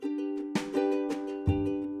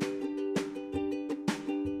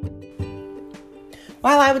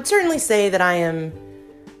While I would certainly say that I am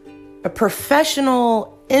a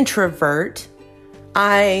professional introvert,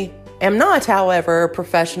 I am not, however, a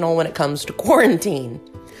professional when it comes to quarantine.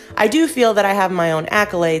 I do feel that I have my own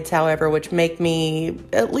accolades, however, which make me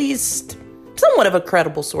at least somewhat of a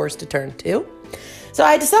credible source to turn to. So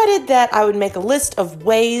I decided that I would make a list of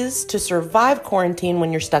ways to survive quarantine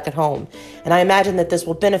when you're stuck at home. And I imagine that this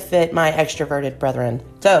will benefit my extroverted brethren.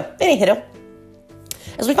 So, anyhow,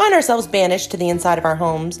 as we find ourselves banished to the inside of our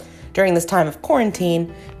homes during this time of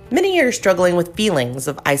quarantine, many are struggling with feelings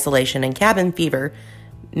of isolation and cabin fever,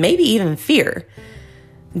 maybe even fear.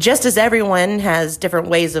 Just as everyone has different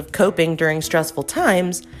ways of coping during stressful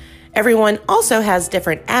times, everyone also has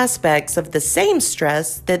different aspects of the same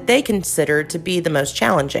stress that they consider to be the most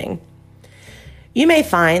challenging. You may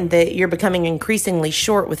find that you're becoming increasingly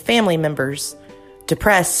short with family members,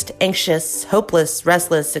 depressed, anxious, hopeless,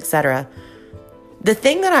 restless, etc. The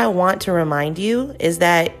thing that I want to remind you is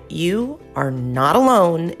that you are not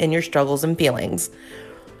alone in your struggles and feelings.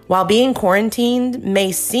 While being quarantined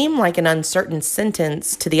may seem like an uncertain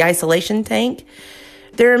sentence to the isolation tank,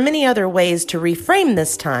 there are many other ways to reframe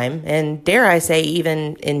this time and, dare I say,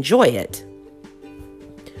 even enjoy it.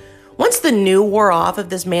 Once the new wore off of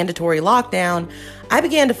this mandatory lockdown, I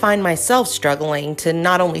began to find myself struggling to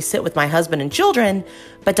not only sit with my husband and children,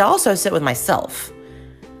 but to also sit with myself.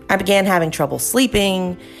 I began having trouble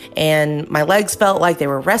sleeping, and my legs felt like they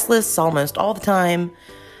were restless almost all the time.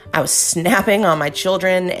 I was snapping on my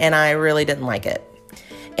children, and I really didn't like it.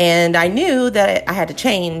 And I knew that I had to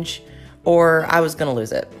change, or I was going to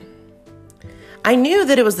lose it. I knew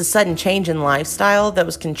that it was the sudden change in lifestyle that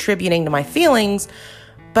was contributing to my feelings,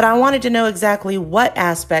 but I wanted to know exactly what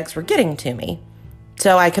aspects were getting to me,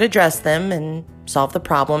 so I could address them and solve the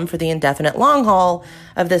problem for the indefinite long haul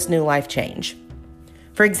of this new life change.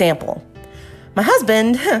 For example, my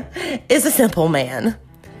husband is a simple man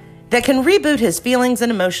that can reboot his feelings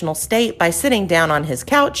and emotional state by sitting down on his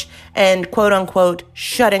couch and quote-unquote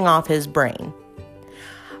shutting off his brain.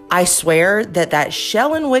 I swear that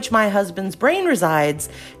shell in which my husband's brain resides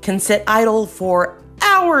can sit idle for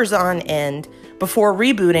hours on end before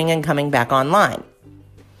rebooting and coming back online.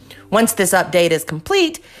 Once this update is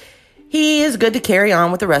complete, he is good to carry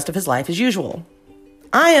on with the rest of his life as usual.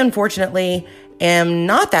 I, unfortunately, am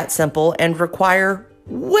not that simple and require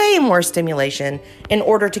way more stimulation in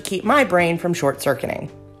order to keep my brain from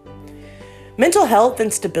short-circuiting. Mental health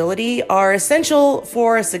and stability are essential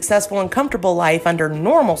for a successful and comfortable life under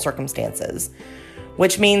normal circumstances,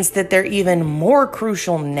 which means that they're even more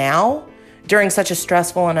crucial now during such a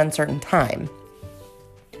stressful and uncertain time.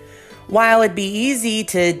 While it'd be easy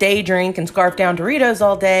to day drink and scarf down Doritos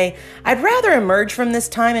all day, I'd rather emerge from this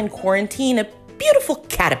time in quarantine a beautiful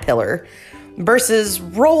caterpillar versus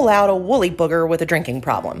roll out a woolly booger with a drinking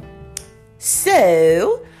problem.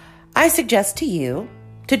 So, I suggest to you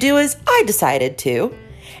to do as I decided to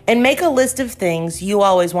and make a list of things you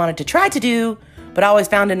always wanted to try to do, but always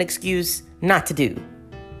found an excuse not to do.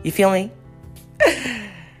 You feel me?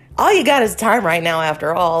 All you got is time right now,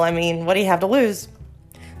 after all. I mean, what do you have to lose?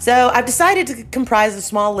 So, I've decided to comprise a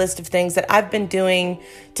small list of things that I've been doing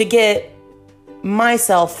to get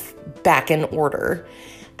myself back in order.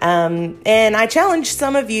 And I challenge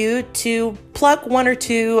some of you to pluck one or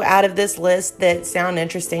two out of this list that sound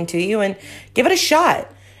interesting to you and give it a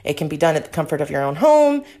shot. It can be done at the comfort of your own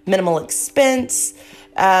home, minimal expense,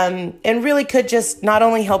 and really could just not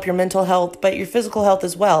only help your mental health, but your physical health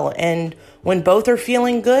as well. And when both are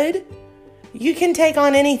feeling good, you can take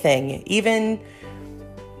on anything, even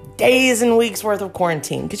days and weeks worth of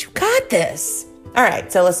quarantine, because you got this. All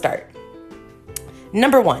right, so let's start.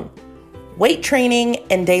 Number 1. Weight training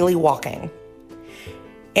and daily walking.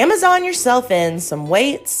 Amazon yourself in some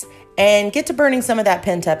weights and get to burning some of that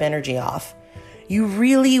pent-up energy off. You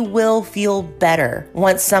really will feel better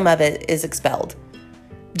once some of it is expelled.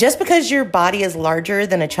 Just because your body is larger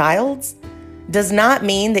than a child's does not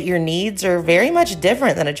mean that your needs are very much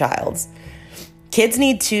different than a child's. Kids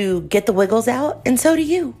need to get the wiggles out, and so do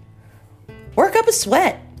you. Work up a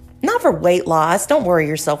sweat. Not for weight loss. Don't worry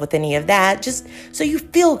yourself with any of that. Just so you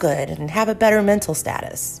feel good and have a better mental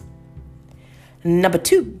status. Number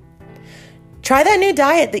 2, try that new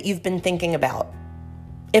diet that you've been thinking about.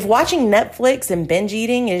 If watching Netflix and binge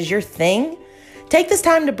eating is your thing, take this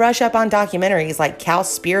time to brush up on documentaries like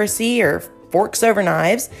Cowspiracy or Forks Over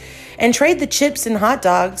Knives and trade the chips and hot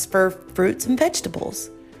dogs for fruits and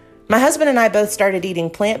vegetables. My husband and I both started eating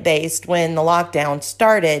plant-based when the lockdown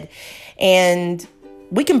started, and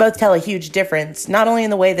we can both tell a huge difference, not only in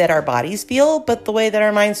the way that our bodies feel, but the way that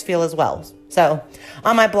our minds feel as well. So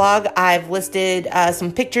on my blog, I've listed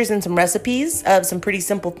some pictures and some recipes of some pretty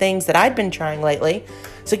simple things that I've been trying lately.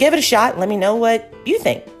 So give it a shot and let me know what you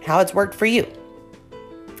think, how it's worked for you.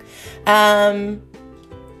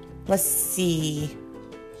 Let's see.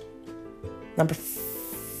 Number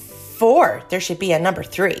 4. There should be a number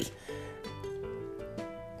 3.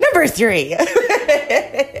 Number 3.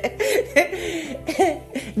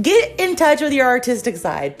 Get in touch with your artistic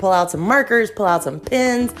side. Pull out some markers, pull out some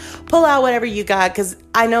pens, pull out whatever you got, because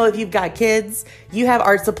I know if you've got kids, you have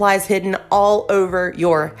art supplies hidden all over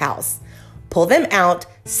your house. Pull them out,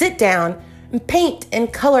 sit down, and paint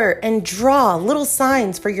and color and draw little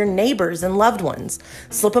signs for your neighbors and loved ones.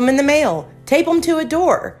 Slip them in the mail, tape them to a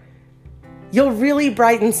door. You'll really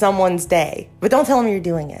brighten someone's day, but don't tell them you're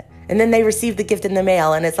doing it. And then they receive the gift in the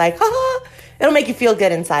mail and it's like, ha! It'll make you feel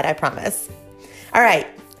good inside, I promise. All right,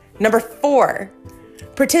 number 4.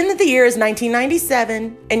 Pretend that the year is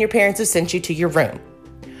 1997 and your parents have sent you to your room.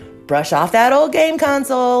 Brush off that old game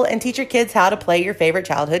console and teach your kids how to play your favorite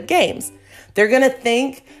childhood games. They're going to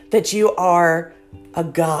think that you are a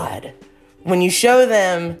god when you show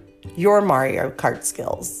them your Mario Kart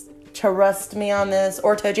skills. Trust me on this,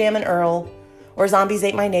 or Toe Jam and Earl, or Zombies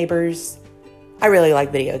Ate My Neighbors. I really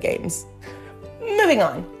like video games. Moving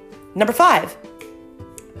on. Number 5.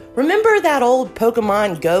 Remember that old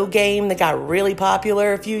Pokemon Go game that got really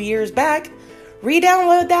popular a few years back?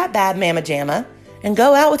 Re-download that bad mamma jamma and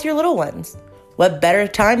go out with your little ones. What better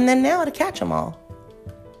time than now to catch them all?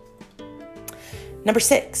 Number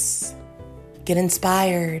 6. Get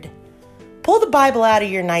inspired. Pull the Bible out of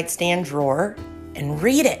your nightstand drawer and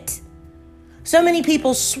read it. So many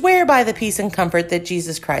people swear by the peace and comfort that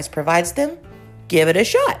Jesus Christ provides them. Give it a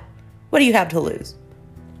shot. What do you have to lose?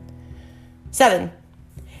 7.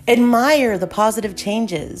 Admire the positive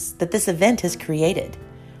changes that this event has created.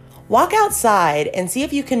 Walk outside and see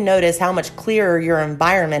if you can notice how much clearer your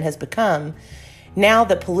environment has become now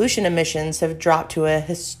that pollution emissions have dropped to a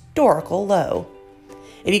historical low.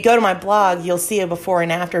 If you go to my blog, you'll see a before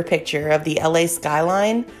and after picture of the LA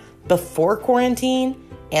skyline before quarantine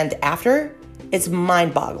and after. It's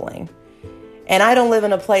mind-boggling. And I don't live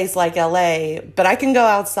in a place like LA, but I can go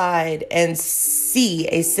outside and see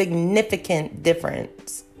a significant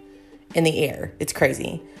difference in the air. It's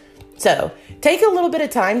crazy. So take a little bit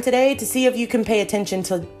of time today to see if you can pay attention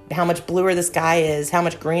to how much bluer the sky is, how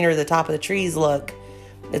much greener the top of the trees look.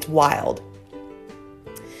 It's wild.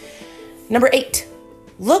 Number 8,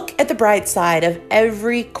 look at the bright side of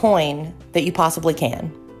every coin that you possibly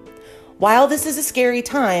can. While this is a scary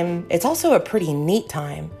time, it's also a pretty neat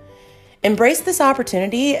time. Embrace this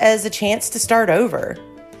opportunity as a chance to start over.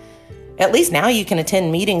 At least now you can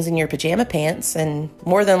attend meetings in your pajama pants and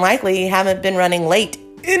more than likely haven't been running late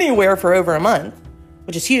anywhere for over a month,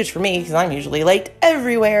 which is huge for me because I'm usually late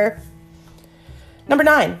everywhere. Number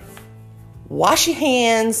 9, wash your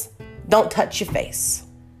hands, don't touch your face.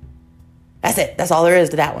 That's it. That's all there is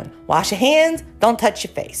to that one. Wash your hands, don't touch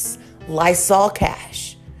your face. Lysol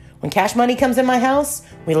cash. When cash money comes in my house,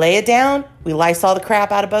 we lay it down, we Lysol the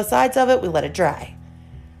crap out of both sides of it, we let it dry.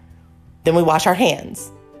 Then we wash our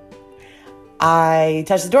hands. I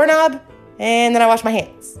touch the doorknob, and then I wash my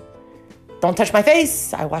hands. Don't touch my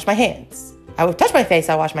face, I wash my hands. I would touch my face,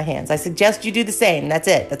 I wash my hands. I suggest you do the same. That's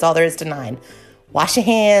it. That's all there is to 9. Wash your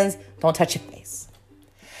hands, don't touch your face.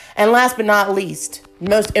 And last but not least,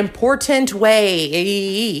 the most important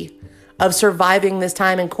way of surviving this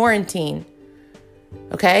time in quarantine,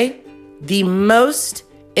 okay? The most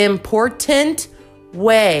important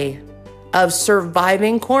way of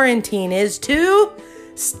surviving quarantine is to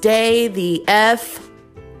stay the F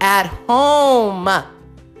at home.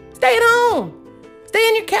 Stay at home. Stay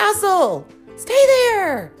in your castle. Stay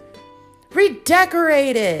there.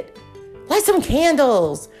 Redecorate it. Light some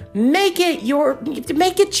candles. Make it your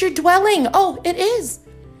dwelling. Oh, it is.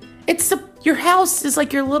 Your house is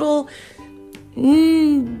like your little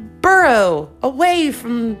burrow away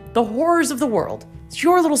from the horrors of the world. It's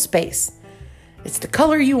your little space. It's the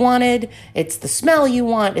color you wanted. It's the smell you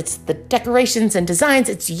want. It's the decorations and designs.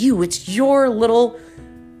 It's you. It's your little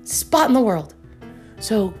spot in the world.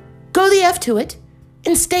 So go the F to it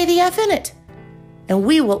and stay the F in it. And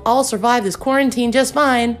we will all survive this quarantine just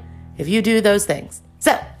fine if you do those things.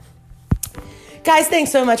 So, guys,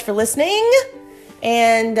 thanks so much for listening.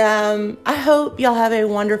 And I hope y'all have a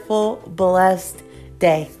wonderful, blessed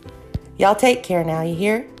day. Y'all take care now, you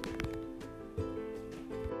hear?